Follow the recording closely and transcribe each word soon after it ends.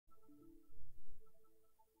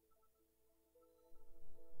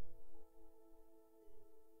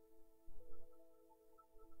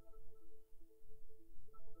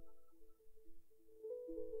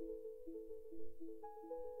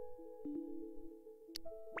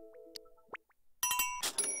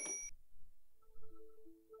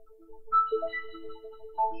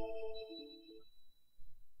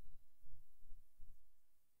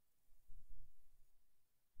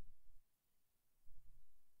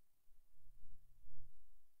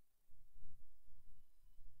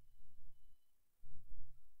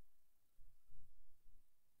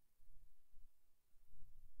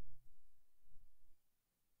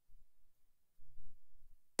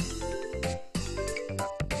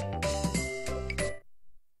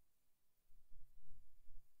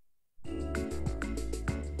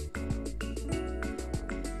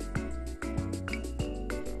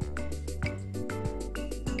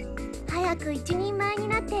早く一人前に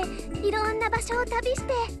なっていろんな場所を旅し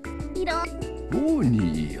てボー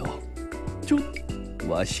ニーよ、ちょっと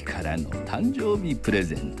わしからの誕生日プレ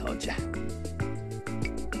ゼントじゃ。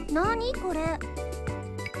何これ？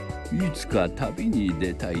いつか旅に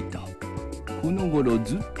出たいとこの頃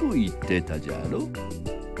ずっと言ってたじゃろ。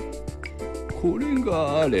これ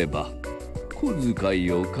があれば小遣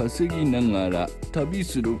いを稼ぎながら旅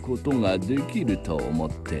することができると思っ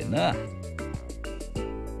てな。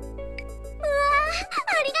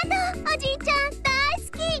おじいちゃん大好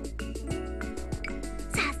き。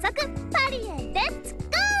早速パリへレッツゴ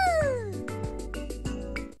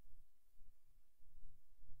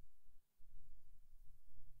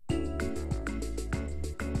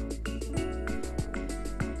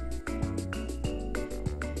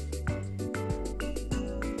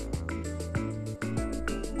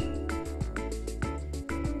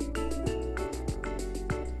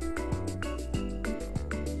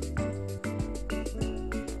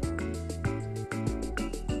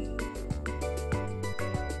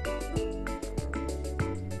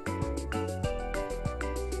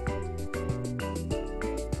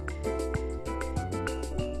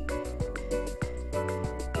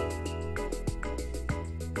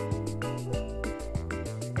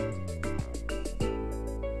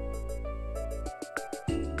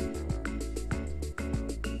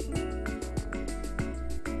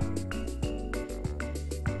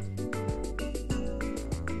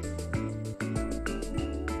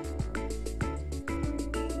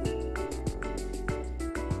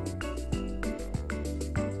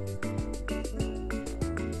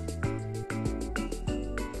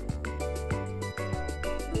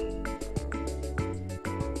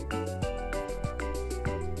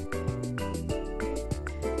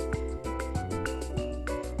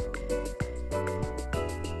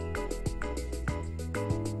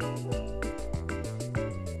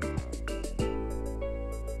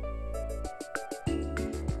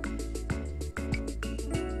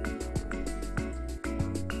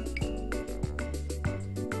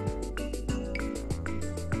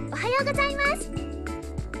おはようございます。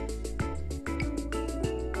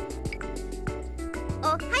お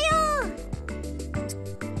はよう。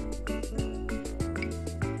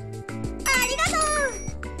ありがと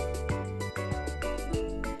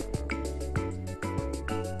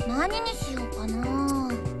う。何にしようかな。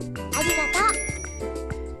ありがとう。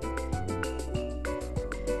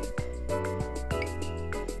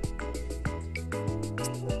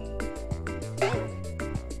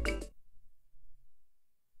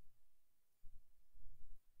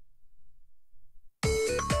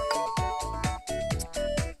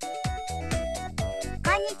こ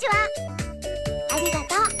んにちは。ありが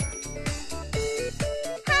とう。は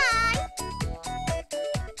ーい。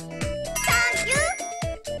サンキュー。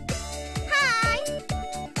はーい。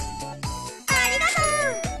ありがと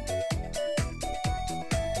う。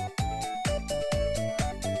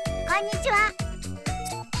こんにちは。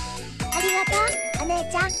ありがとう、お姉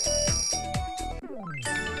ちゃん。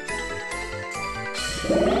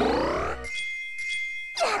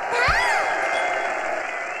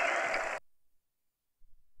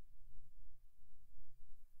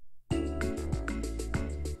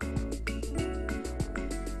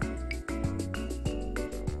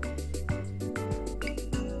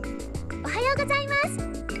おはようございま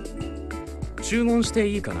す。注文して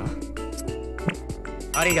いいかな？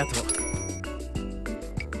ありがとう。は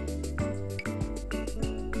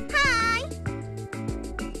ーい。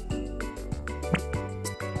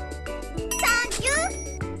サンキュ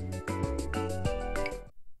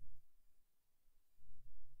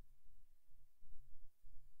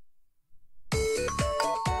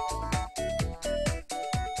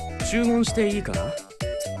ー。注文していいかな？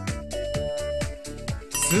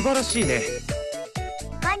素晴らしいね。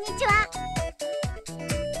こんにちは。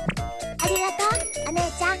ありがとう、お姉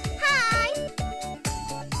ちゃん。はーい。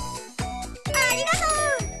ありがと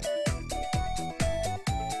う。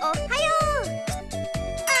おはよう。あ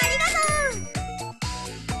りがと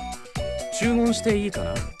う。注文していいか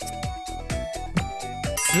な？素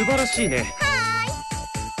晴らしいね。はー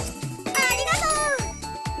い。あり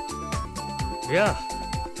いや、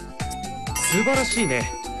素晴らしいね。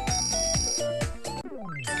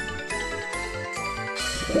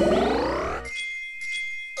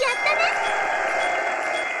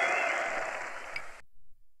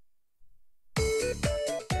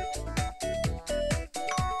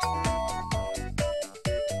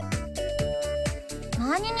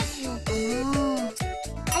何にしようかな。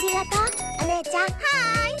ありがとうお姉ちゃん。は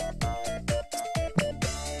ーい、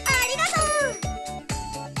ありがとう。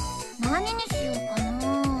何にしようかな。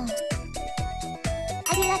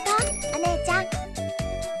ありがとうお姉ちゃん。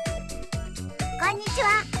こんにち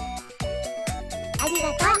は。ありが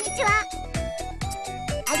とう。こんにちは。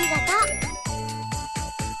ありがと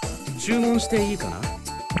う。注文していいかな。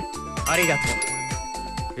ありがと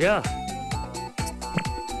う。いや、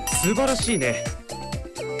素晴らしいね。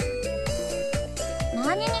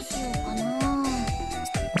何にしようかな。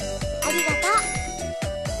ありがとう。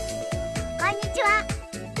こんにちは。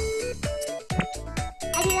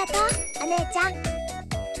ありがとうお姉ちゃん。や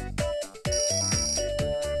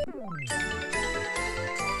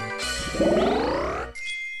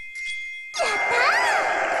っ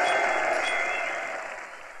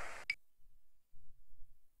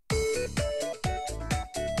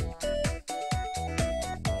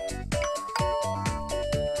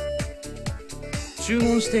た注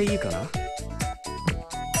文していいかな。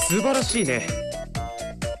素晴らしいね。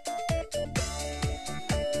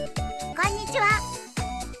こんにちは。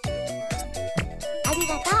あり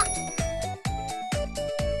がとう。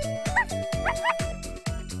あり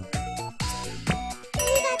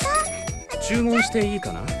がとう。注文していい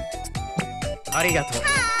かな。ありがとう。は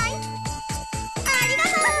ーい、ありが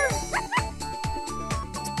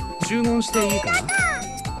と注文していいかな。う。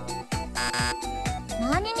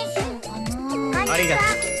何にしようかな。ありがとう。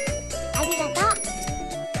ありがとう。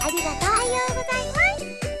ありがとう。おはようございます。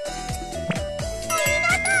ありが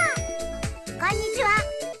とう。こんにちは。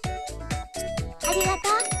ありがと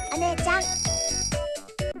うお姉ちゃん。や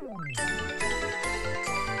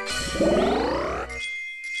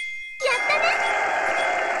ったね。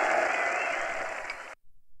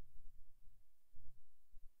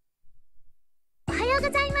おはようご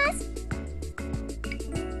ざいます。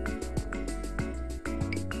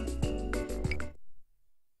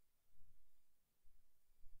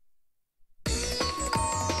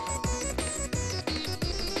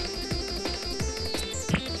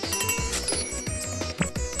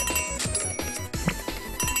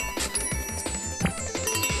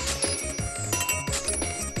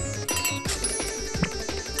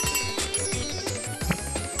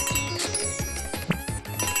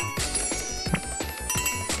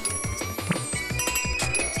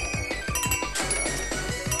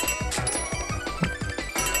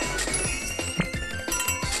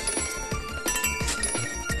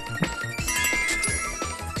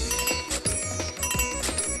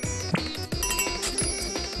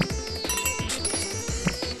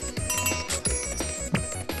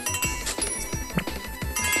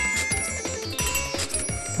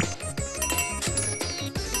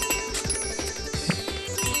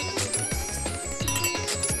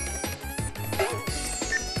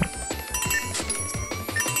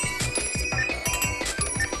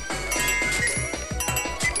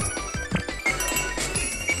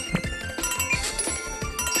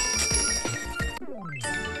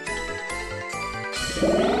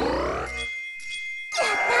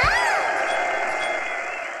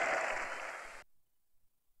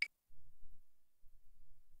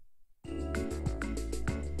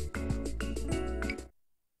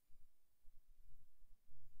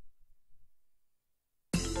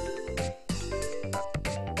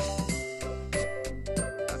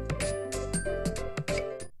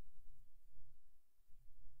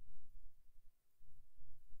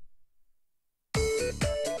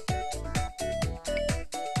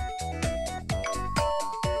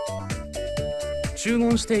注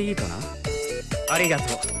文していいかな。ありがとう。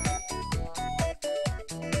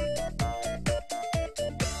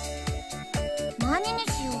何に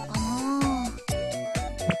しようかな。あ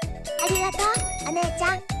りがとうお姉ち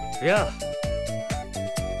ゃん。いや、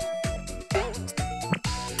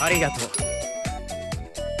ありがと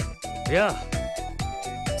う。いや、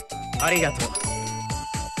ありがとう。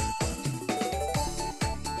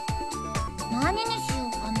何にしよ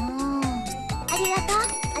うかな。ありがとう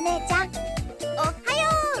お姉ちゃん。おはよ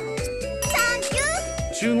う。サンキュ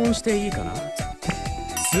ー。注文していいかな。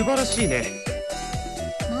素晴らしいね。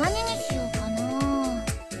何にしようかな。あ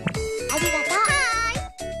りがとう。はーい。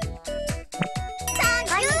サン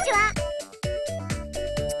キュー。こんにちは。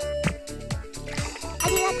あ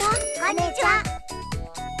りがとう。こんにちは。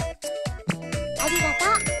ありがと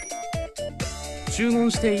う。注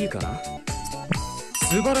文していいかな。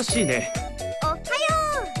素晴らしいね。おはよう。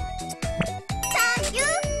サンキュ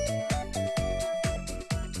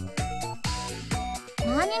ー。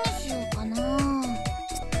何にしようかな。あ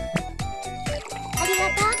りが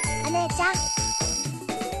とう、お姉ちゃん。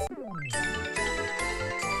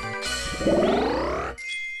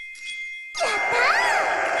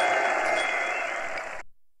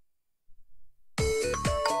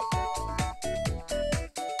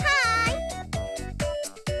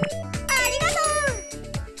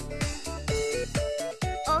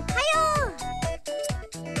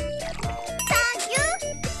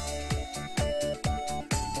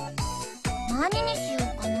何にしよ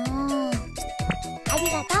うかな。あ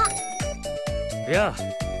りがとう。いや、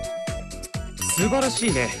素晴らし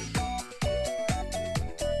いね。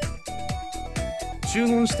注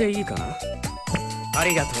文していいかな。あ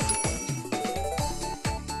りがとう。は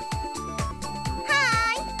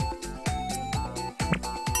ーい。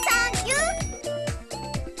サンキュ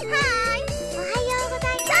ー。はーい。おはようござ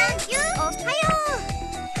います。サンキュー。おはよ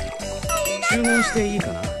う。注文していいか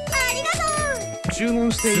な。ありがとう。注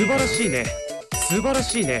文していい。素晴らしいね。素晴ら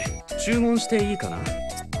しいね。注文していいかな。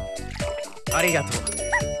ありがとう。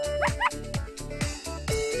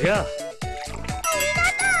いや、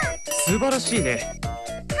素晴らしいね。は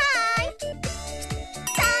ーい。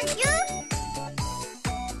サンキュ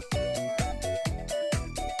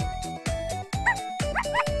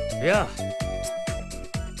ー。いや、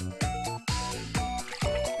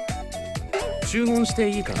注文して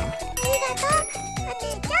いいかな。ありがとう、お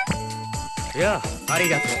姉ちゃん。いや、あり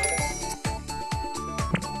がとう。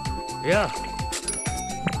いや、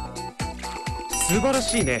素晴ら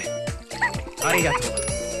しいね。ありがとう。あ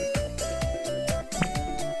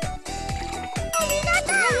りが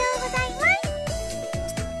とう。おはようございます。あ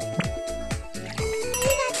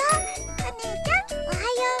りがとう、お姉ちゃん。おは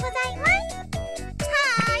ようございます。は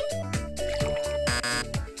ーい。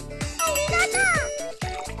ありがとう。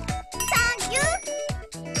サンキュー。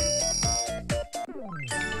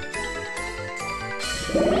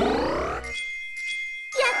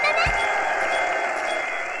やったね。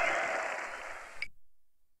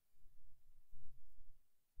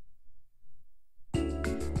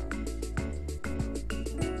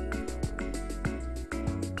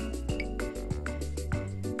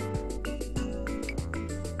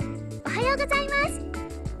おはようございます。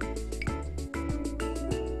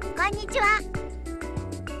こんにちは。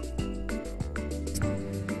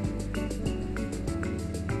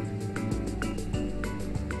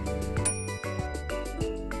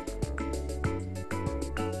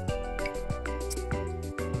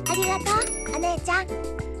ありがとう、お姉ちゃん。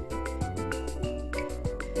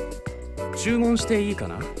注文していいか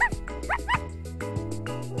な。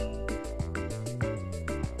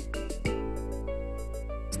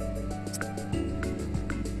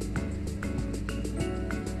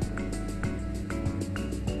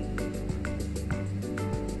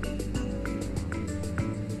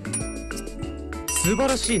素晴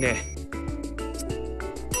らしいね。あ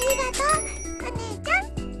りがとう、お姉ちゃん。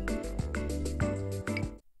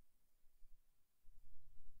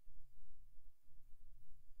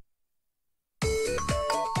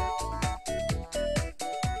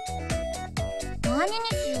何に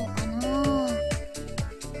しようかな。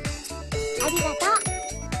ありがと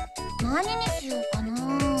う。何にしようかな。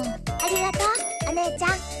ありがとう、お姉ちゃん。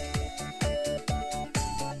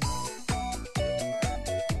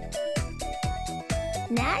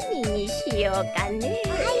何にしようかね。お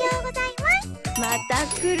はようございます。また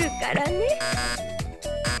来るからね。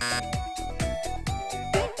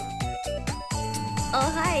お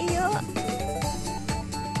はよう。あ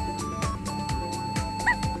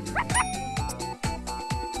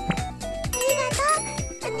りがと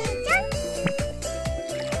う、お姉ちゃん。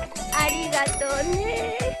ありがとうね。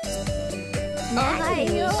何に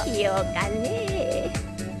しようかね。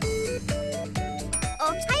お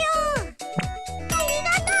はよう。ありが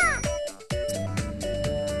と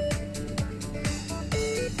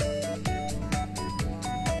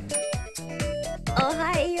う。おは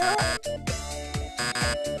よう。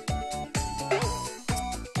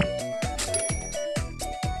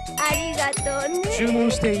ありがとうね。注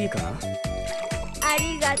文していいかな。あ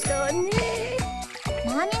りがとうね。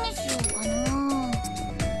何にしようかな。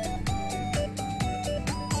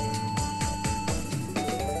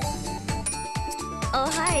おは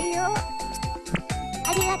よう。あ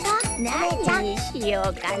りがとう、お姉ちゃん。何にしよ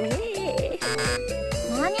うかね。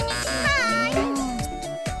何にしようかな。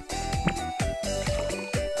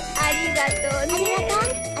ありがとうね。ありがとう、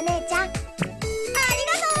お姉ちゃん。あり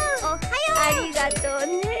がとう。おはよう。ありがとう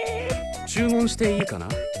ね。注文していいかな。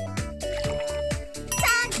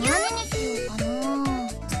何にしようかな。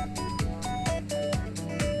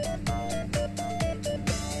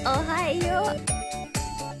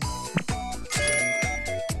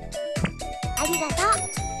がとう。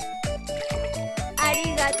あ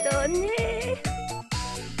りがとうね。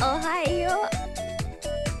おはよう。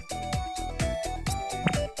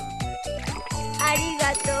あり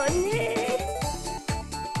がとうね。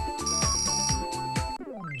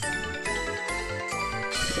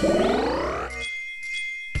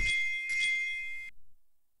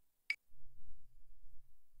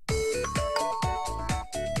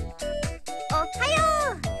おはよ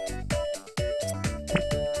う。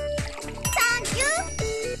サンキュ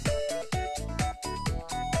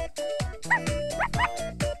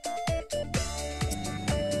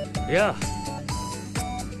ー。やあ、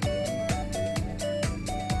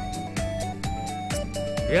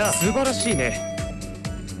いや素晴らしいね。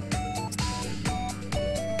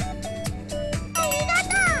ありが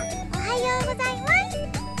とう。おはようございます。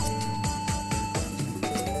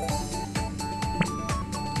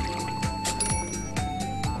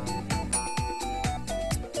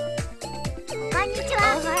こんにちは。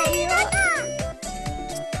おはよう。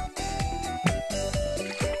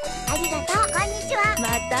ありがとう。こんにちは。ま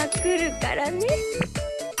た来るからね。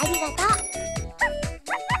ありがとう。は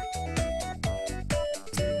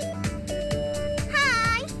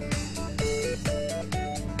ーい。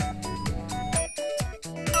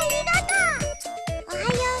ありがとう。おは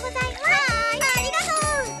ようございます。はーい。ありがと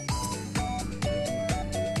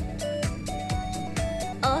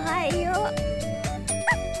う。おはよう。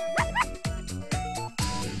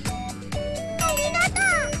ありがと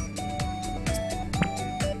う。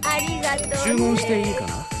ありがとうね。注文していいかな。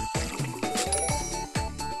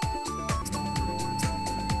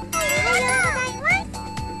おはようございま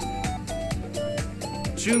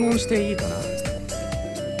す。注文していいかな。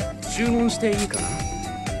注文していいかな。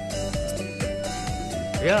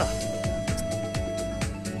やあ、あ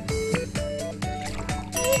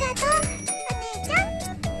りがとう。お姉ちゃ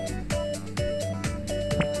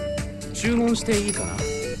ん。注文していいかな。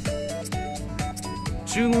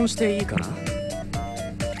注文していいかな。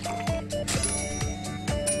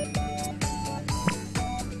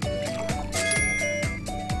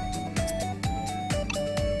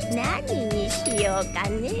何にしようか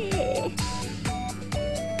ね。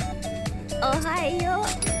おはよう。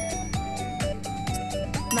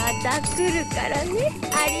また来るからね。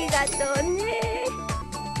ありがとうね。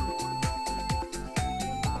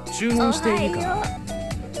注文していいかな。おはよう。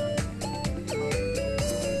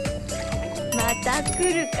また来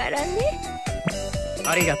るからね。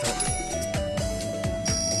ありがとう。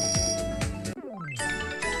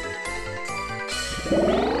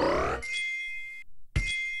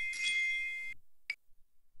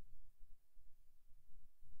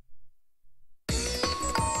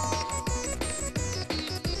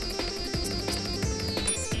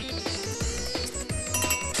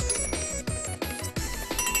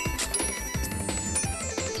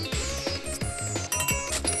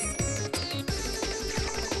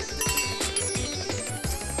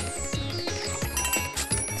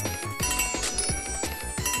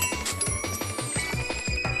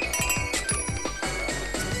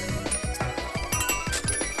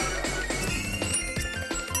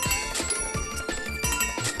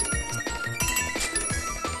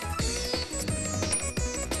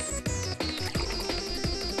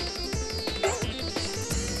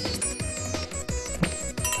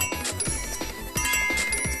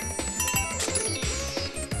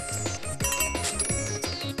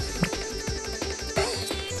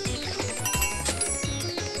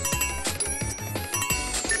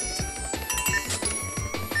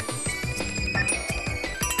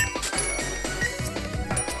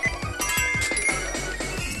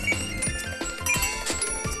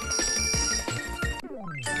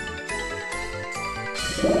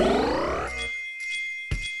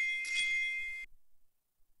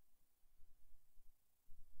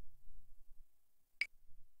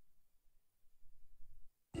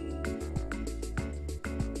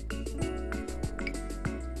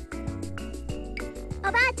お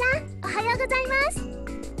ばあちゃん、おはようございます。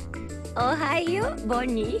おはよう、ボ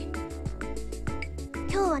ニー。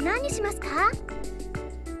今日は何にしますか？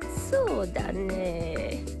そうだ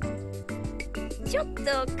ね。ちょっと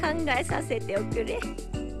考えさせておくれ。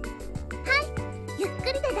ゆっく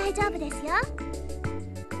りで大丈夫ですよ。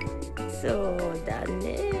そうだ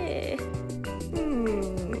ね。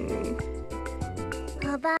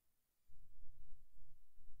おばあ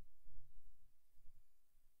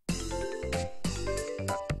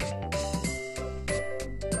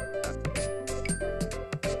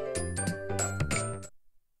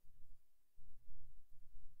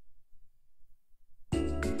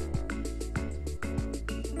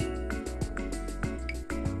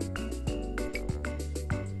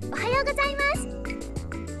おはようございます。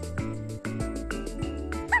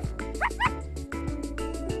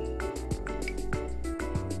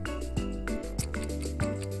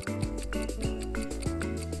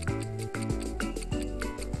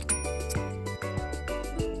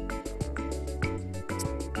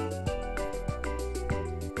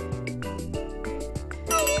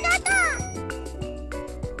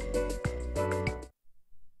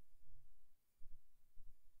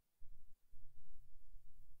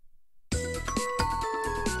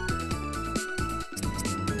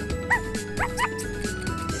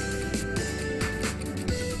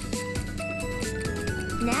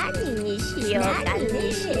しようかね。何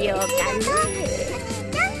にしようかね。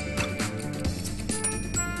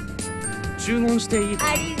注文していいか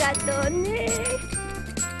な。ありがとうね。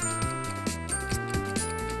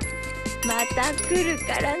また来る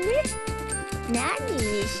からね。何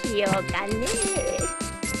にしようかね。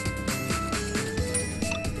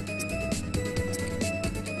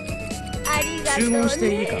ありがとうね。注文し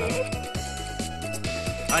ていいかな。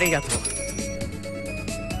ありがとう。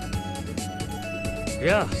い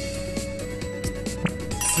や、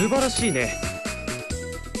素晴らしいね。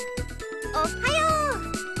おはよう。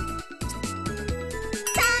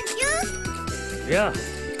サンキュー。いや、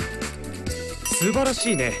素晴ら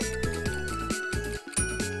しいね。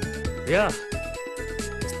いや、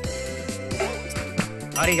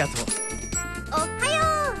ありがとう。おはよ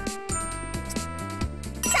う。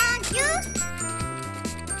サンキュ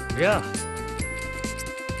ー。いや、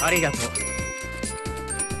ありがとう。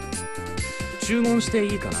注文して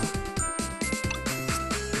いいかな。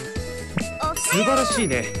おはよう。素晴らしい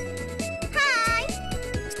ね。はーい。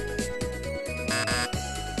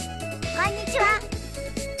こんにちは。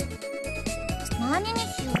何に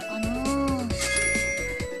しようかな。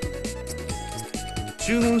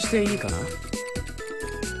注文していいかな。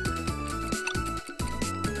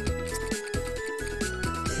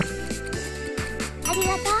あり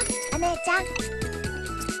がとう、お姉ちゃん。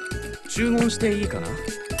注文していいかな。あ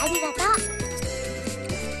りがとう。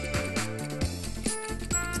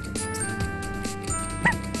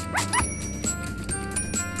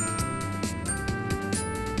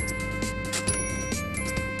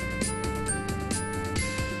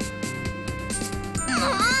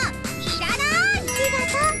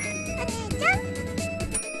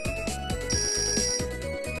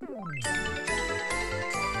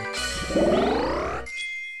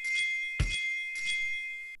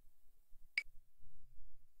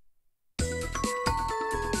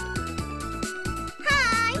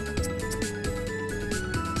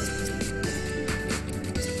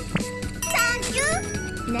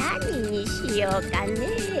何にしようかね。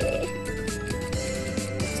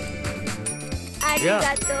あり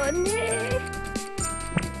がとうね。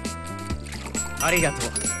ありがと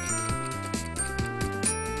う。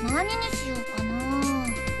何にしようかな。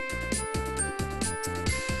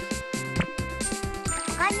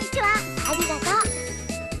こんにちは。ありがとう。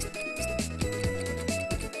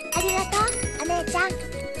ありがとう、お姉ちゃん。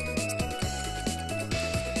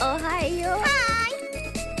おはよう。はーい。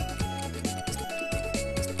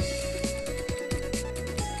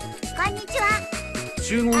こんにちは。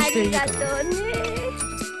注文あしていいかな。りがとうね。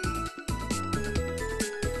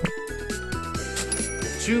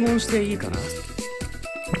注文していいかな。あ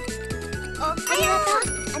りがと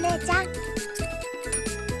う、お姉ちゃん。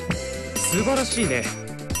素晴らしいね。サ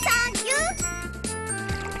ンキュ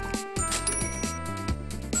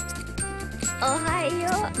ー。おはよ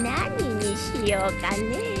う。何にしようか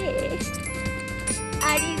ね。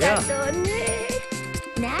ありがとうね。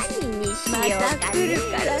何にしようかね。また来る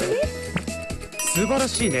からね。素晴ら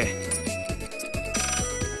しいね。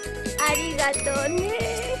ありがとうね。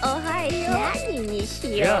おはよう。何に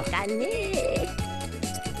しようかね。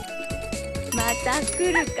また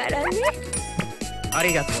来るからね。あ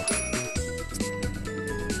りがとう。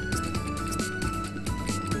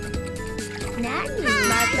何に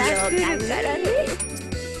また来るからね。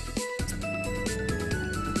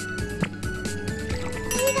あ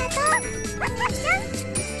りがとう、お姉ちゃ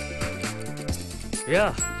ん。い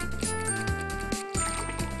や、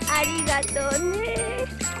ありがとうね。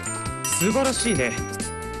素晴らしいね。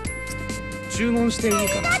注文していいか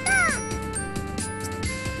な。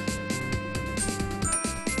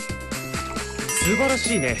素晴ら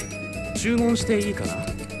しいね。注文していいかな。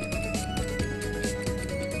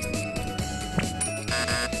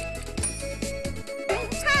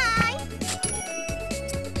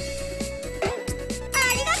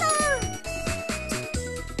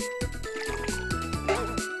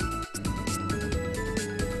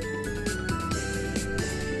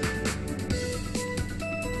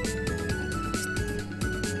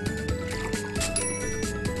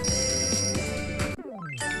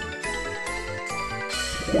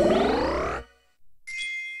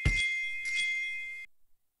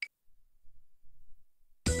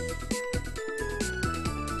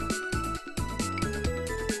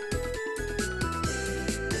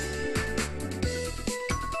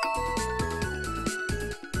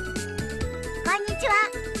こんにちは。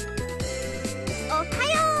おはよ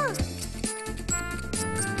う。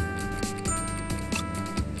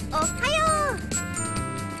おはよう。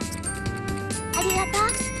ありがとう、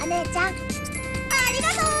お姉ちゃん。ありが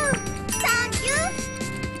とう。サンキュー。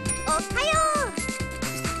おはよう。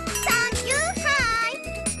サンキュー。はーい。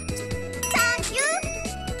サ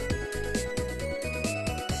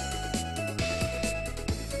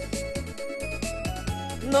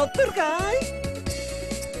乗ってるかい？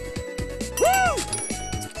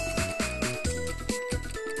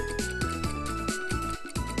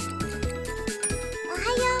おは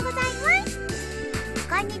ようございます。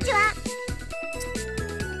こんにちは。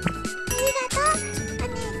ありがとう、お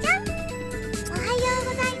姉ちゃん。おはようご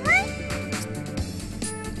ざいます。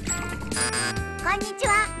こんにち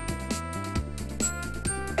は。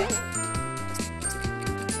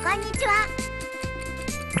こんにちは。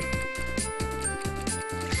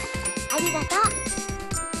ありがとう。こ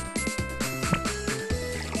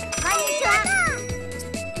んにちは。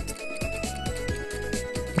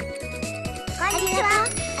こんにちは、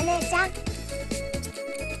お姉ちゃん。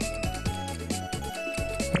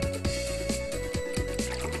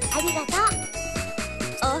ありがとう。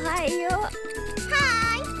おはよう。は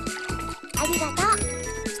ーい。ありがとう。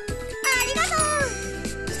ありがと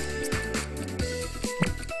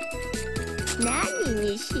何に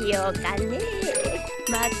しようかね。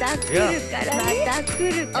また来るからね。また来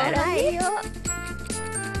るからね。う。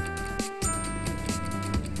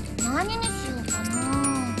何にしようかな。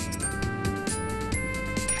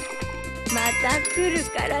また来る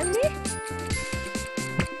からね。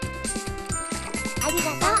ありが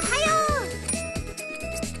とう。おはよう。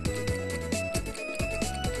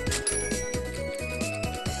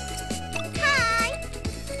はーい。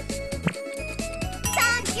サ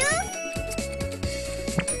ンキュー。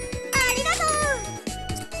ありがとう。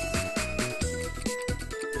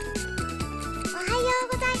おはよう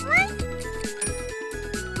ございます。あ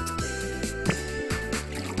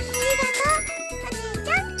りがとう、お姉ち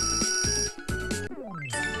ゃん。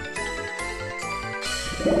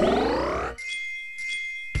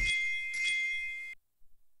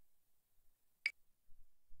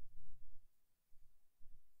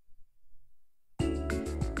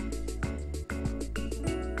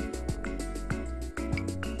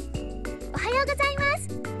おはようございます。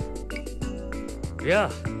いや、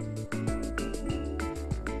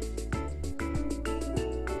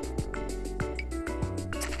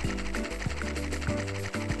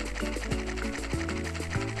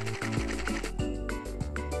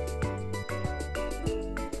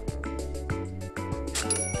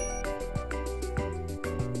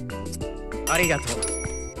ありがとう。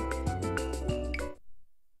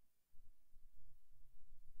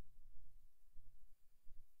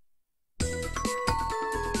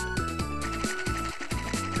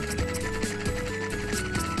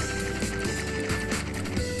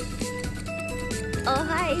お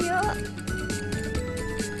はよう。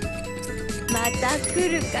また来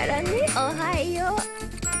るからね。おはよう。は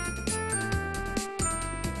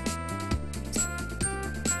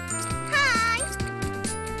ーい。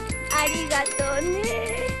ありがとうね。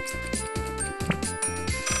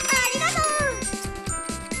ありがとう。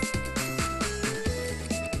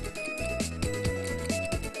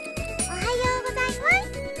おはようございま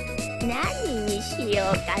す。何にしよ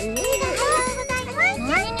うかね。おはようございま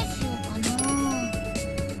す。何にしようかな。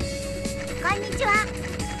こんにちは。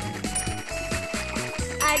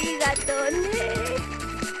ありがとうね。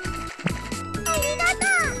ありがと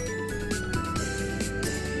う。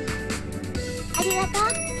ありがとう、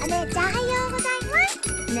お姉ちゃん。おはようございます。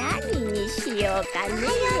何にしようかね。お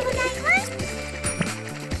はようございます。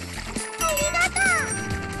ありがとう。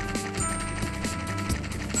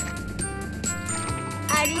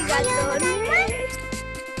ありがとうね。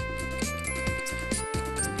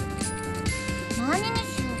何に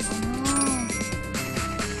しようかな。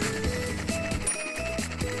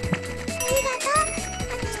ありがとう、お姉ち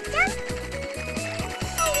ゃん。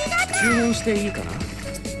ありがとう。注文していいかな？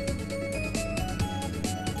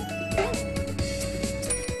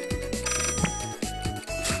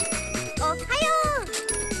おはよう。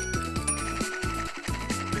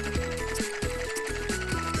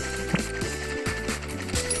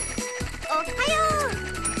おはよう。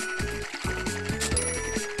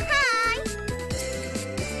はー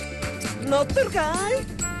い。乗ってるかい？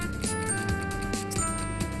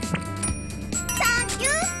サンキュ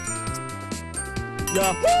ー。ヤ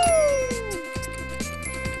ッホ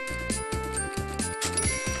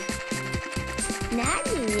何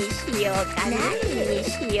にしようかね。何にし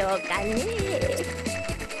ようかね。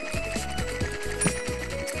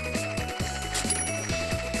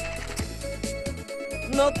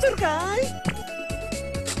ー、乗ってるか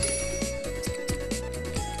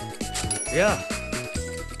い？いや、あ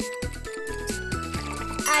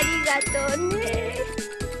りがとうね。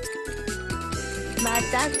ま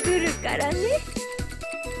た来るからね。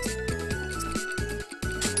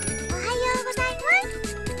おはようございます。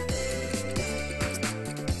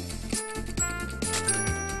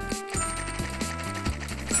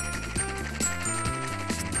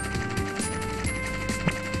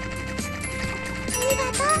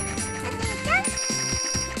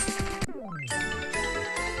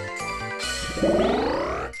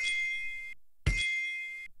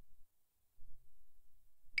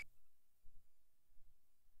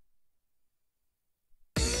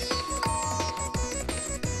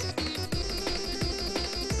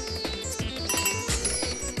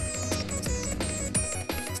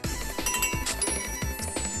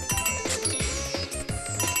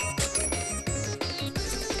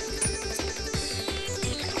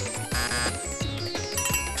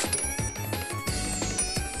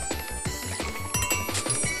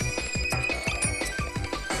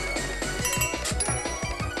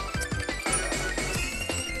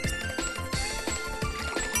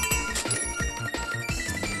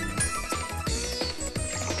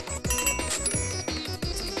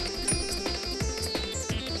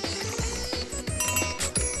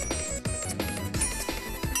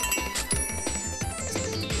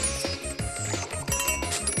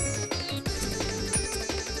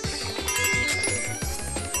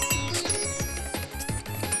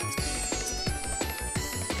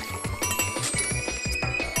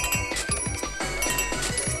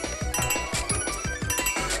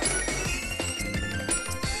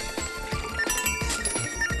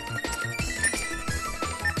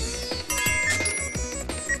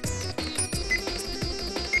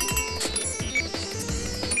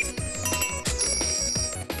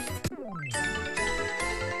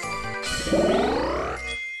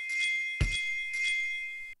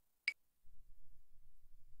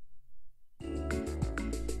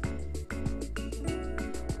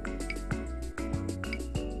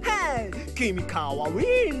君かわ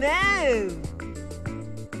いいね。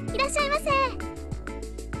いらっしゃいませ。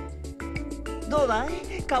どうだ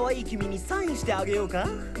い、かわいい君にサインしてあげようか。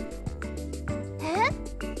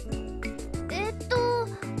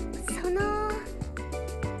その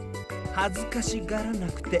恥ずかしがらな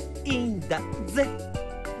くていいんだぜ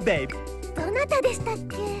ベイビー。どなたでしたっ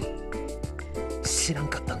け？知らん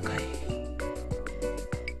かったんかい。